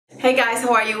Hey guys,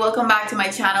 how are you? Welcome back to my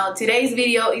channel. Today's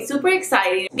video is super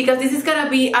exciting because this is gonna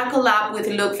be a collab with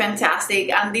Look Fantastic,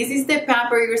 and this is the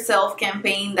Pamper Yourself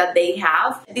campaign that they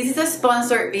have. This is a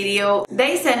sponsored video.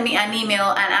 They sent me an email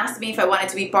and asked me if I wanted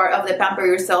to be part of the Pamper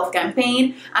Yourself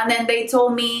campaign, and then they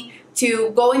told me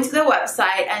to go into the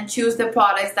website and choose the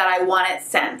products that I wanted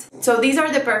sent. So these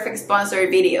are the perfect sponsored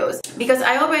videos because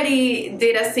I already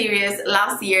did a series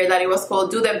last year that it was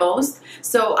called Do the Most.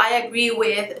 So I agree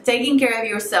with taking care of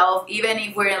yourself even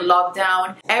if we're in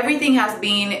lockdown. Everything has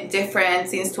been different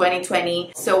since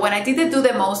 2020. So when I did the Do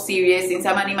the Most series, since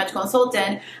I'm an image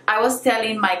consultant, I was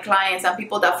telling my clients and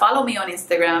people that follow me on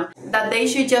Instagram that they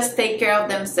should just take care of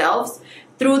themselves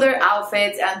through their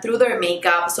outfits and through their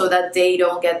makeup so that they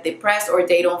don't get depressed or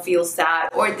they don't feel sad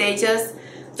or they just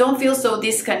don't feel so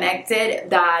disconnected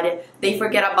that they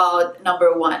forget about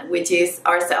number one, which is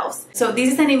ourselves. So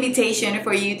this is an invitation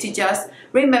for you to just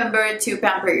remember to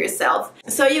pamper yourself.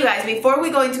 So you guys, before we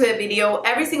go into the video,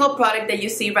 every single product that you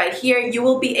see right here, you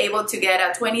will be able to get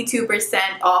a 22%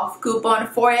 off coupon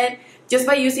for it just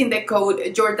by using the code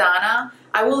Jordana.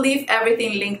 I will leave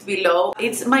everything linked below.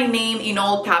 It's my name in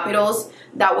all capitals.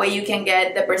 That way you can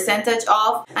get the percentage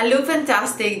off. And Look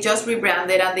Fantastic just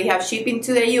rebranded and they have shipping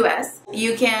to the US.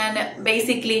 You can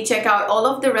basically check out all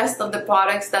of the rest of the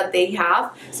products that they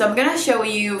have. So I'm gonna show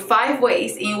you 5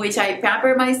 ways in which I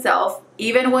pamper myself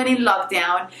even when in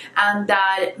lockdown, and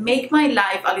that make my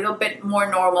life a little bit more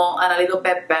normal and a little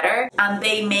bit better, and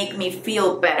they make me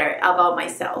feel better about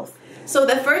myself. So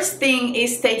the first thing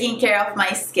is taking care of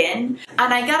my skin,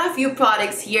 and I got a few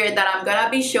products here that I'm gonna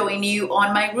be showing you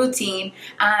on my routine,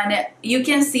 and you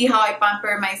can see how I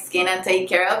pamper my skin and take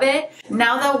care of it.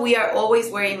 Now that we are always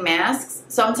wearing masks,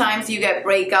 sometimes you get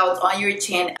breakouts on your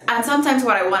chin, and sometimes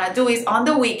what I want to do is on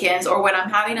the weekends or when I'm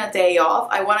having a day off,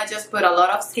 I want to just put a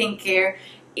lot of skincare,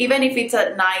 even if it's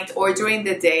at night or during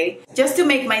the day, just to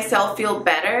make myself feel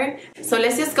better. So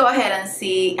let's just go ahead and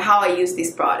see how I use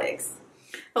these products.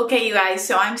 Okay, you guys,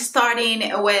 so I'm starting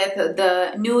with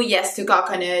the new Yes to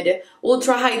Coconut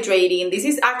Ultra Hydrating. This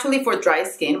is actually for dry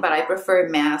skin, but I prefer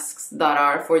masks that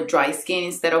are for dry skin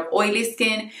instead of oily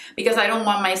skin because I don't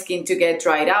want my skin to get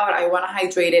dried out. I want to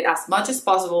hydrate it as much as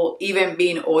possible, even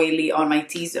being oily on my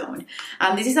T-zone.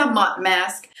 And this is a matte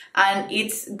mask, and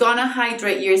it's gonna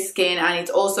hydrate your skin and it's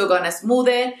also gonna smooth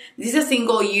it. This is a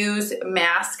single-use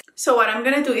mask. So what I'm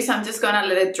gonna do is I'm just gonna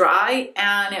let it dry,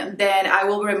 and then I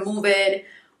will remove it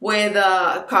with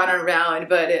a cotton round.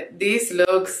 But this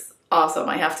looks awesome,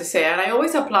 I have to say. And I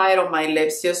always apply it on my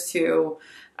lips just to,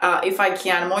 if I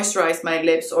can, moisturize my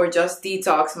lips or just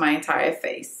detox my entire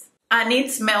face. And it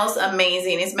smells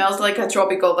amazing. It smells like a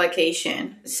tropical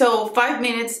vacation. So 5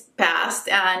 minutes passed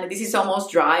and this is almost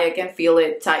dry. I can feel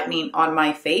it tightening on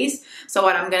my face. So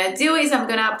what I'm gonna do is I'm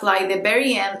gonna apply the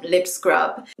Berry M lip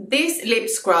scrub. This lip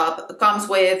scrub comes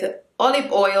with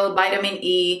olive oil, vitamin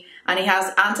E, and it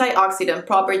has antioxidant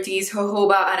properties,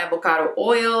 jojoba and avocado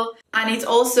oil, and it's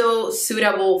also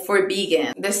suitable for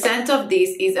vegan. The scent of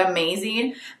this is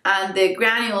amazing, and the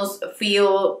granules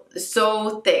feel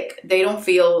so thick. They don't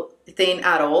feel thin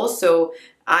at all, so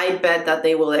I bet that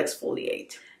they will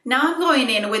exfoliate. Now I'm going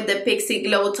in with the Pixie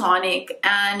Glow Tonic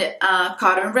and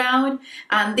Cotton Round,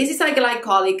 and this is a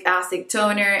glycolic acid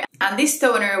toner, and this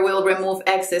toner will remove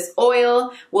excess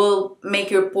oil, will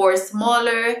make your pores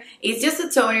smaller. It's just a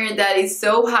toner that is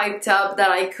so hyped up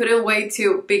that I couldn't wait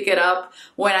to pick it up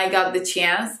when I got the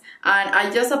chance, and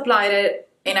I just applied it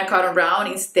in a cotton round.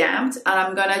 It's damped, and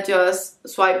I'm gonna just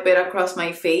swipe it across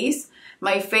my face.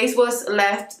 My face was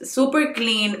left super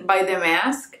clean by the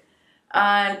mask.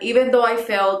 And even though I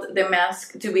felt the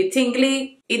mask to be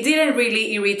tingly, it didn't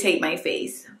really irritate my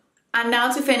face. And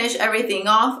now to finish everything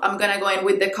off, I'm gonna go in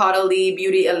with the Caudalie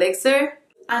Beauty Elixir.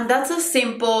 And that's a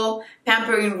simple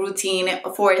pampering routine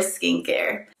for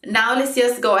skincare. Now let's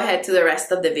just go ahead to the rest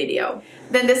of the video.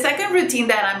 Then the second routine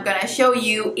that I'm gonna show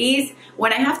you is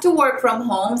when I have to work from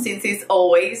home, since it's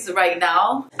always right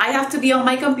now. I have to be on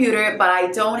my computer, but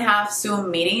I don't have Zoom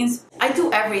meetings. I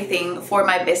do everything for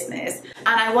my business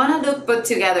and I want to look put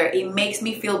together. It makes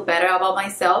me feel better about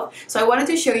myself. So I wanted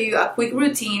to show you a quick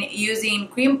routine using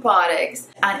cream products,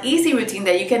 an easy routine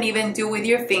that you can even do with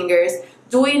your fingers,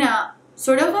 doing a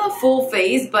sort of a full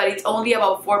face, but it's only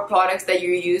about 4 products that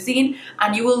you're using,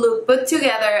 and you will look put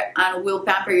together and will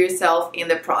pamper yourself in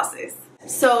the process.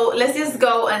 So let's just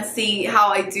go and see how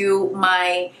I do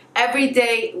my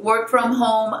everyday work from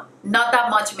home, not that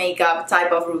much makeup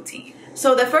type of routine.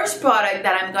 So the first product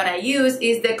that I'm gonna use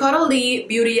is the Cuddly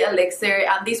Beauty Elixir,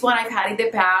 and this one I've had in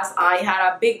the past. I had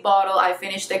a big bottle, I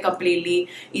finished it completely.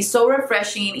 It's so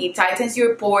refreshing, it tightens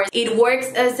your pores. It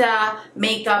works as a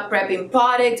makeup prepping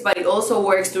product, but it also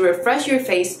works to refresh your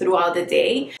face throughout the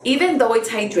day. Even though it's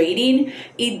hydrating,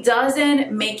 it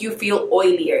doesn't make you feel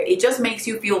oilier. It just makes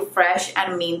you feel fresh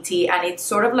and minty, and it's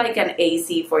sort of like an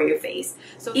AC for your face.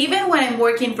 So even when I'm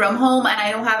working from home and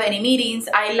I don't have any meetings,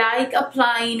 I like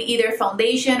applying either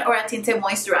foundation or a tinted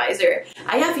moisturizer.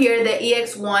 I have here the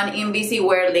EX1 Invisi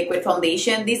Wear Liquid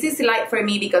Foundation. This is light for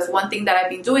me because one thing that I've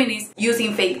been doing is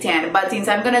using fake tan, but since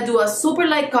I'm gonna do a super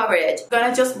light coverage, I'm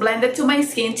gonna just blend it to my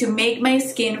skin to make my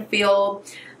skin feel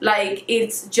like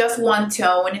it's just one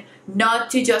tone,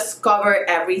 not to just cover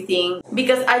everything,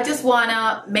 because I just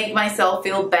wanna make myself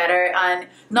feel better and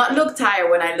not look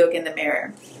tired when I look in the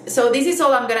mirror. So this is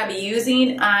all I'm gonna be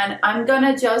using, and I'm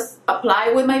gonna just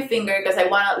apply with my finger because I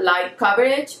want a light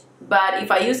coverage, but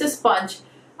if I use a sponge,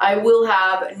 I will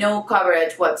have no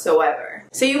coverage whatsoever.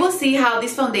 So you will see how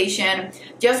this foundation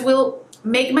just will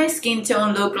make my skin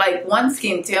tone look like one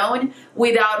skin tone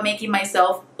without making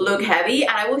myself look heavy.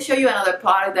 And I will show you another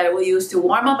product that I will use to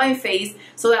warm up my face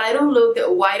so that I don't look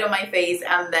white on my face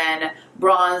and then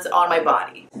bronze on my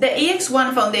body. The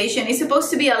EX1 foundation is supposed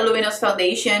to be a luminous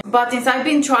foundation, but since I've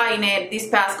been trying it these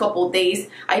past couple days,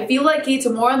 I feel like it's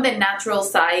more on the natural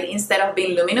side instead of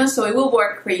being luminous, so it will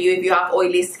work for you if you have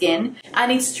oily skin.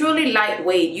 And it's truly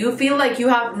lightweight. You feel like you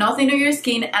have nothing on your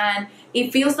skin, and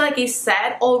it feels like it's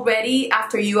set already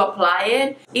after you apply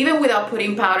it, even without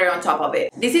putting powder on top of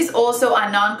it. This is also a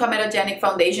non-comedogenic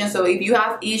foundation, so if you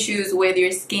have issues with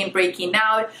your skin breaking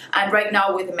out, and right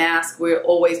now with masks we're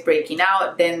always breaking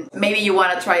out, then maybe you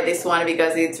want to try this one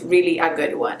because it's really a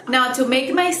good one. Now, to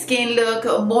make my skin look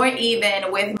more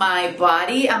even with my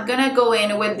body, I'm gonna go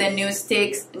in with the Nude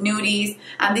Sticks Nudies,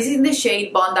 and this is in the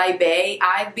shade Bondi Bay.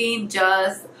 I've been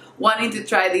just wanting to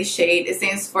try this shade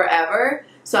since forever.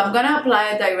 So I'm gonna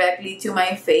apply it directly to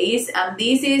my face, and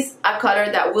this is a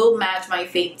color that will match my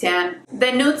fake tan.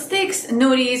 The Nude Sticks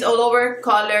Nudies All Over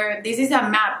color, this is a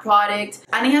matte product,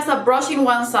 and it has a brush in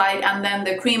one side and then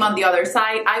the cream on the other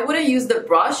side. I wouldn't use the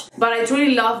brush, but I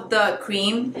truly love the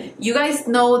cream. You guys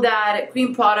know that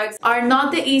cream products are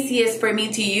not the easiest for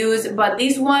me to use, but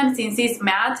this one, since it's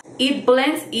matte, it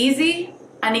blends easy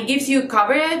and it gives you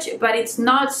coverage, but it's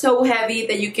not so heavy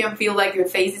that you can feel like your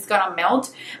face is gonna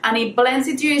melt, and it blends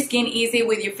into your skin easy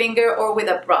with your finger or with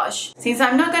a brush. Since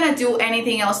I'm not gonna do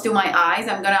anything else to my eyes,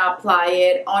 I'm gonna apply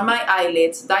it on my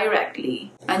eyelids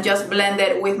directly and just blend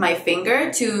it with my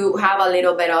finger to have a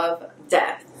little bit of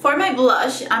depth. For my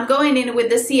blush, I'm going in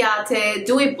with the Ciate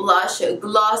Dewy Blush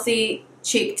Glossy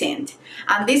Cheek Tint,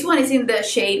 and this one is in the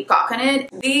shade Coconut.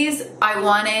 This I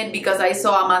wanted because I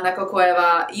saw Amanda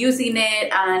Cocueva using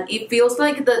it, and it feels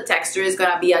like the texture is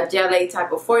gonna be a jelly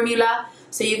type of formula,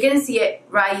 so you can see it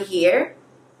right here,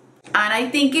 and I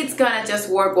think it's gonna just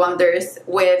work wonders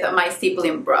with my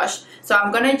stippling brush. So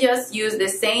I'm gonna just use the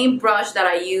same brush that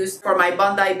I used for my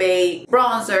Bondi Bay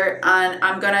bronzer, and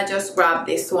I'm gonna just grab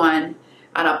this one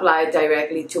and apply it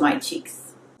directly to my cheeks.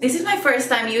 This is my first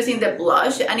time using the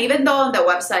blush, and even though on the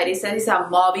website it says it's a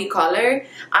mauvey color,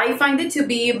 I find it to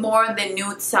be more on the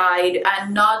nude side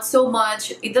and not so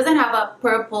much, it doesn't have a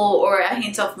purple or a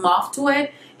hint of mauve to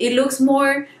it. It looks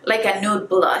more like a nude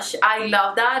blush. I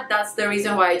love that. That's the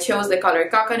reason why I chose the color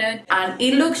Coconut, and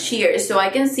it looks sheer so I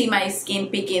can see my skin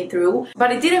peeking through,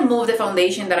 but it didn't move the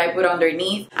foundation that I put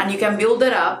underneath, and you can build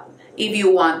it up if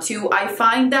you want to. I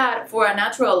find that for a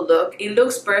natural look, it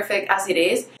looks perfect as it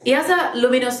is. It has a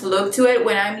luminous look to it.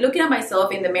 When I'm looking at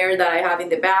myself in the mirror that I have in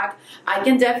the back, I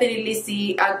can definitely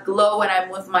see a glow when I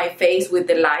move my face with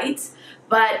the lights,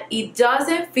 but it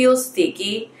doesn't feel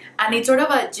sticky, and it's sort of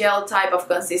a gel type of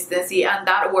consistency, and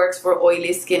that works for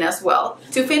oily skin as well.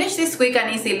 To finish this quick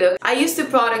and easy look, I used two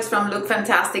products from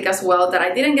LOOKFANTASTIC as well that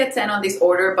I didn't get sent on this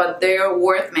order, but they're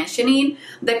worth mentioning.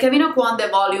 The Kevyn Aucoin The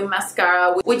Volume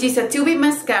Mascara, which is a 2-bit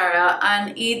mascara,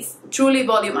 and it's truly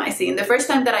volumizing. The first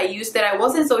time that I used it, I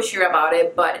wasn't so sure about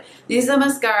it, but this is a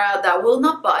mascara that will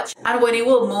not budge, and when it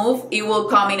will move, it will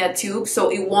come in a tube, so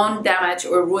it won't damage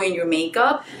or ruin your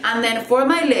makeup. And then for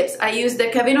my lips, I used the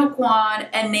Kevyn Aucoin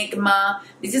Enigma.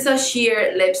 This is a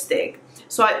sheer lipstick.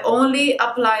 So I only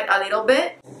applied a little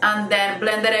bit and then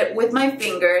blended it with my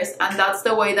fingers, and that's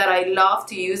the way that I love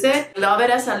to use it. Love it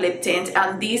as a lip tint,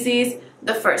 and this is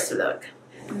the first look.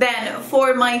 Then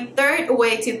for my third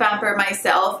way to pamper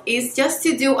myself is just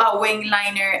to do a wing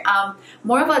liner,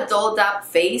 more of a dolled up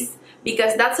face,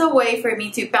 because that's a way for me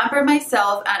to pamper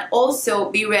myself and also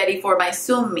be ready for my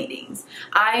Zoom meetings.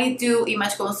 I do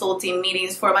image consulting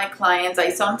meetings for my clients. I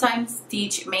sometimes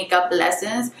teach makeup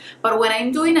lessons, but when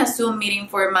I'm doing a Zoom meeting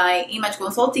for my image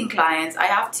consulting clients, I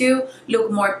have to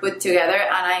look more put together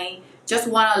and I just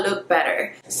want to look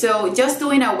better. So just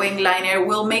doing a wing liner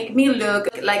will make me look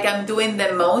like I'm doing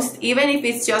the most, even if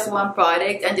it's just one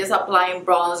product and just applying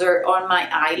bronzer on my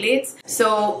eyelids.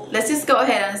 So let's just go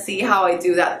ahead and see how I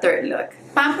do that third look.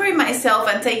 Pampering myself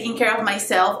and taking care of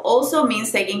myself also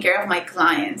means taking care of my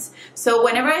clients. So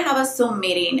whenever I have a Zoom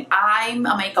meeting, I'm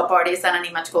a makeup artist and an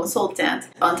image consultant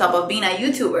on top of being a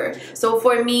YouTuber. So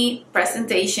for me,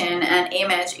 presentation and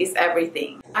image is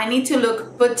everything. I need to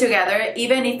look put together,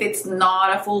 even if it's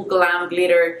not a full glam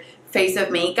glitter face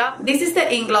of makeup. This is the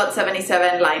Inglot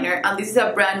 77 liner, and this is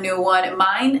a brand new one.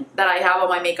 Mine that I have on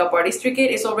my makeup artistry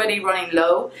kit is already running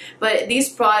low, but this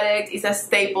product is a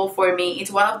staple for me.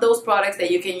 It's one of those products that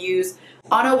you can use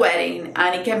on a wedding,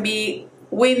 and it can be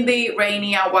windy,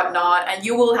 rainy, and whatnot, and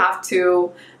you will have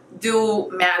to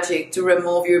do magic to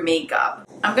remove your makeup.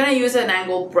 I'm gonna use an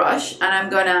angled brush, and I'm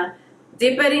gonna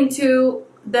dip it into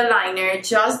the liner,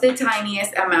 just the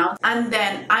tiniest amount, and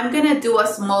then I'm gonna do a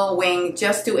small wing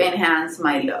just to enhance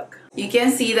my look. You can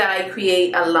see that I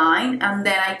create a line and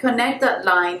then I connect that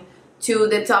line to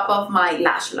the top of my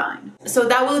lash line. So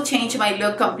that will change my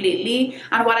look completely.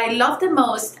 And what I love the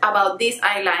most about this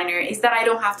eyeliner is that I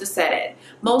don't have to set it.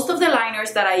 Most of the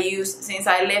liners that I use, since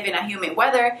I live in a humid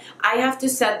weather, I have to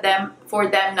set them for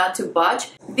them not to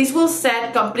budge. This will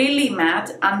set completely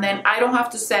matte, and then I don't have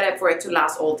to set it for it to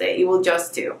last all day. It will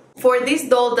just do. For this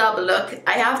dolled up look,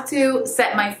 I have to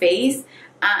set my face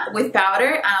with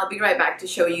powder, and I'll be right back to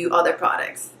show you other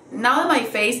products. Now that my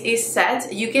face is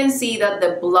set, you can see that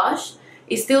the blush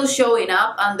is still showing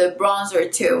up and the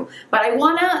bronzer too. But I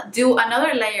wanna do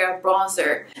another layer of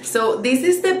bronzer. So this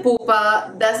is the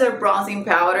Pupa Desert Bronzing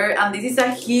Powder, and this is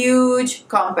a huge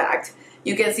compact.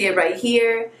 You can see it right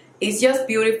here. It's just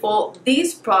beautiful.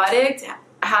 This product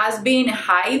has been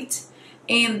hyped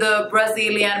in the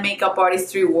Brazilian makeup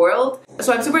artistry world.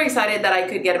 So I'm super excited that I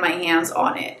could get my hands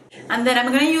on it. And then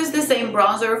I'm gonna use the same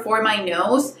bronzer for my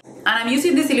nose. And I'm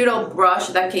using this little brush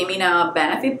that came in a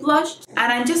Benefit blush.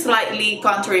 And I'm just lightly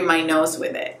contouring my nose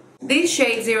with it. This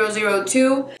shade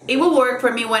 002, it will work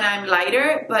for me when I'm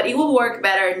lighter, but it will work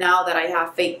better now that I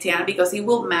have fake tan because it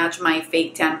will match my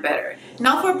fake tan better.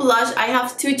 Now for blush, I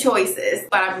have two choices.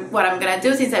 But what I'm gonna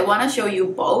do, since I wanna show you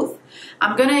both,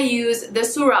 I'm gonna use the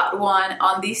Surat one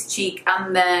on this cheek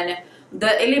and then the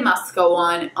Illamasqua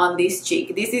one on this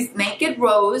cheek. This is Naked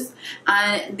Rose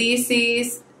and this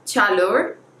is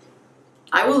Chaleur.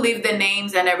 I will leave the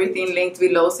names and everything linked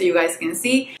below so you guys can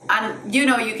see. And you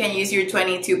know you can use your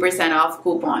 22% off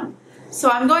coupon. So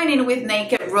I'm going in with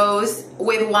Naked Rose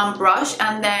with one brush,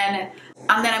 and then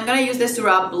I'm gonna use the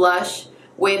Surat blush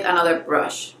with another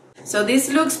brush. So this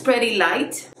looks pretty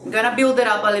light. I'm gonna build it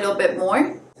up a little bit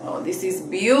more. Oh, this is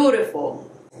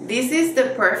beautiful. This is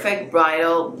the perfect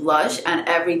bridal blush and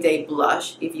everyday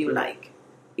blush if you like.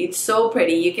 It's so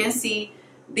pretty. You can see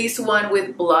this one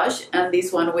with blush and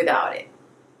this one without it.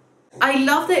 I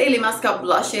love the Illamasqua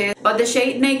blushes, but the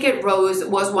shade Naked Rose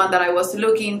was one that I was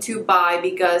looking to buy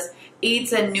because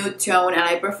it's a nude tone and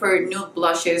I prefer nude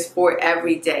blushes for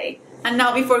every day. And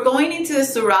now before going into the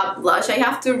Surat blush, I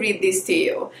have to read this to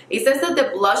you. It says that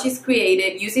the blush is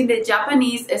created using the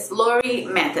Japanese slurry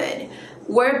method,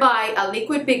 whereby a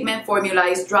liquid pigment formula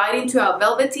is dried into a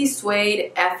velvety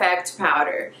suede effect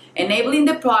powder, enabling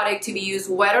the product to be used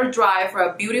wet or dry for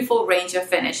a beautiful range of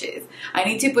finishes. I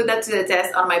need to put that to the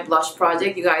test on my blush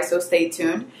project, you guys, so stay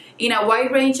tuned. In a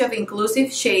wide range of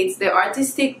inclusive shades, the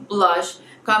artistic blush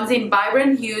comes in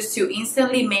vibrant hues to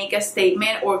instantly make a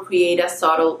statement or create a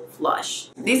subtle flush.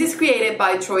 This is created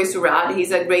by Troy Surat. He's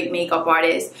a great makeup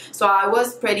artist. So I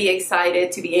was pretty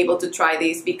excited to be able to try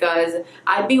this because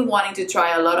I've been wanting to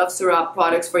try a lot of Surat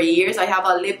products for years. I have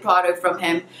a lip product from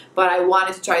him, but I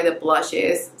wanted to try the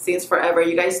blushes since forever.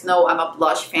 You guys know I'm a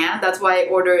blush fan. That's why I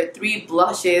ordered 3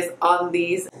 blushes on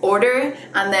this order.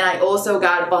 And then I also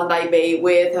got Bondi Bay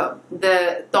with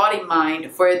the thought in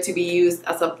mind for it to be used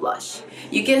as a blush.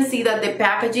 You can see that the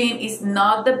packaging is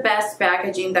not the best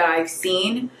packaging that I've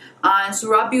seen. And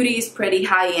Surat Beauty is pretty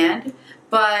high-end,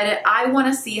 but I want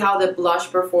to see how the blush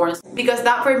performs because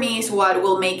that for me is what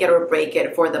will make it or break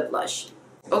it for the blush.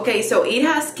 Okay, so it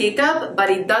has kick up, but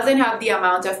it doesn't have the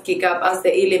amount of kick up as the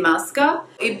Illamasqua.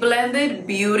 It blended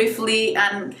beautifully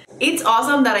and It's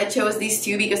awesome that I chose these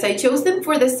two because I chose them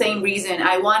for the same reason.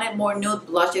 I wanted more nude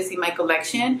blushes in my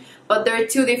collection, but there are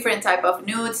two different type of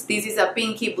nudes. This is a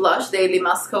pinky blush, the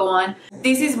Limasco one.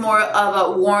 This is more of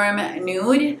a warm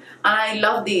nude, and I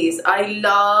love these. I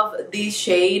love this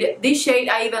shade. This shade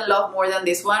I even love more than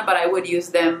this one, but I would use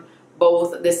them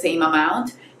both the same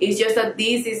amount. It's just that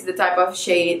this is the type of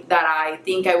shade that I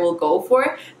think I will go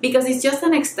for because it's just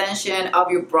an extension of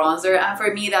your bronzer, and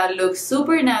for me that looks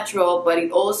super natural, but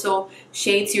it also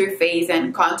shades your face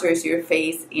and contours your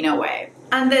face in a way.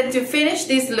 And then to finish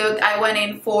this look, I went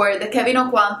in for the Kevyn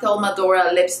Aucoin Thelma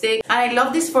Dora lipstick. And I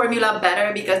love this formula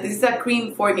better because this is a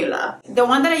cream formula. The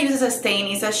one that I use as a stain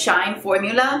is a shine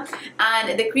formula.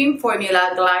 And the cream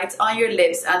formula glides on your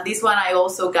lips. And this one I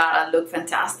also got at Look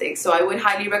Fantastic. So I would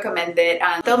highly recommend it.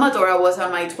 And Thelma Dora was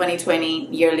on my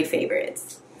 2020 yearly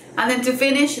favorites. And then to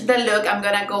finish the look, I'm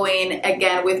gonna go in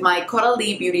again with my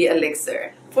Coralie Beauty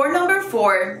Elixir. For number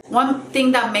 4, one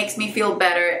thing that makes me feel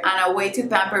better and a way to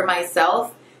pamper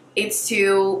myself is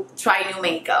to try new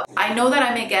makeup. I know that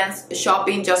I'm against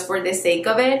shopping just for the sake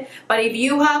of it, but if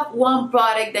you have one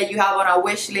product that you have on a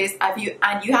wish list and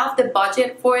you have the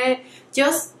budget for it,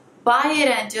 just buy it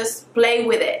and just play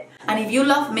with it. And if you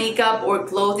love makeup or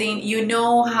clothing, you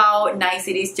know how nice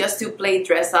it is just to play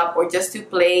dress up or just to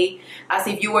play as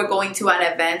if you were going to an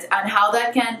event, and how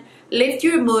that can lift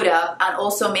your mood up and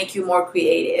also make you more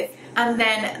creative. And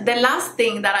then the last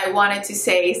thing that I wanted to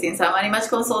say, since I'm an image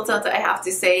consultant, I have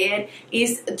to say it,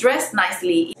 is dress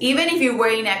nicely. Even if you're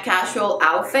wearing a casual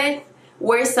outfit,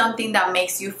 wear something that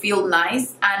makes you feel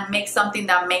nice and make something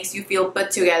that makes you feel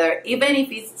put together, even if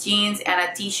it's jeans and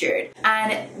a t-shirt.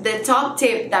 And the top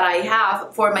tip that I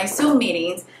have for my Zoom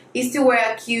meetings is to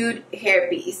wear a cute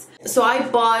hairpiece. So I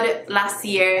bought last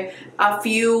year a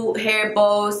few hair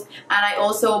bows, and I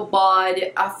also bought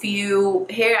a few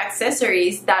hair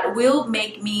accessories that will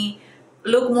make me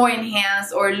look more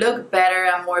enhanced or look better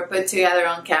and more put together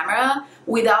on camera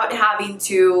without having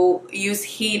to use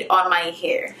heat on my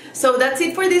hair. So that's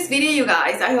it for this video, you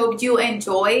guys. I hope you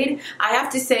enjoyed. I have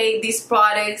to say these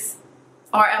products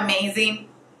are amazing.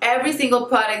 Every single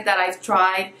product that I've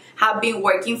tried have been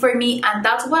working for me, and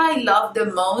that's what I love the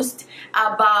most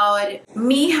about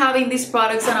me having these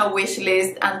products on a wish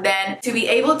list, and then to be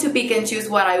able to pick and choose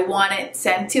what I want it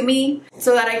sent to me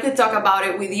so that I could talk about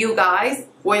it with you guys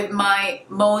with my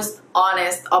most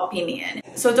honest opinion.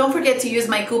 So don't forget to use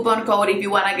my coupon code if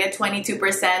you want to get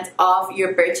 22% off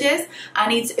your purchase,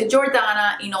 and it's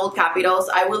Jordana in all capitals.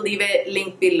 I will leave it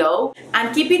linked below.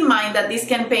 And keep in mind that this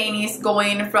campaign is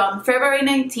going from February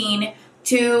 19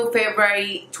 to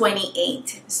February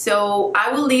 28. So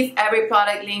I will leave every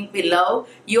product link below.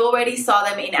 You already saw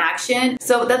them in action.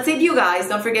 So that's it, you guys.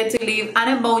 Don't forget to leave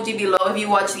an emoji below if you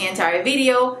watch the entire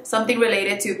video, something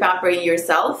related to pampering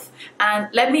yourself. And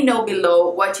let me know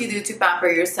below what you do to pamper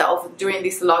yourself during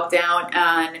this lockdown.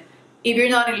 And if you're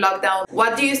not in lockdown,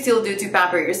 what do you still do to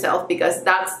pamper yourself? Because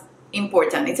that's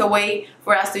important. It's a way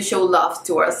for us to show love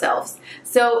to ourselves.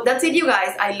 So that's it, you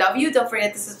guys. I love you. Don't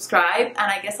forget to subscribe,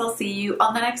 and I guess I'll see you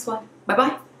on the next one. Bye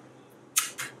bye.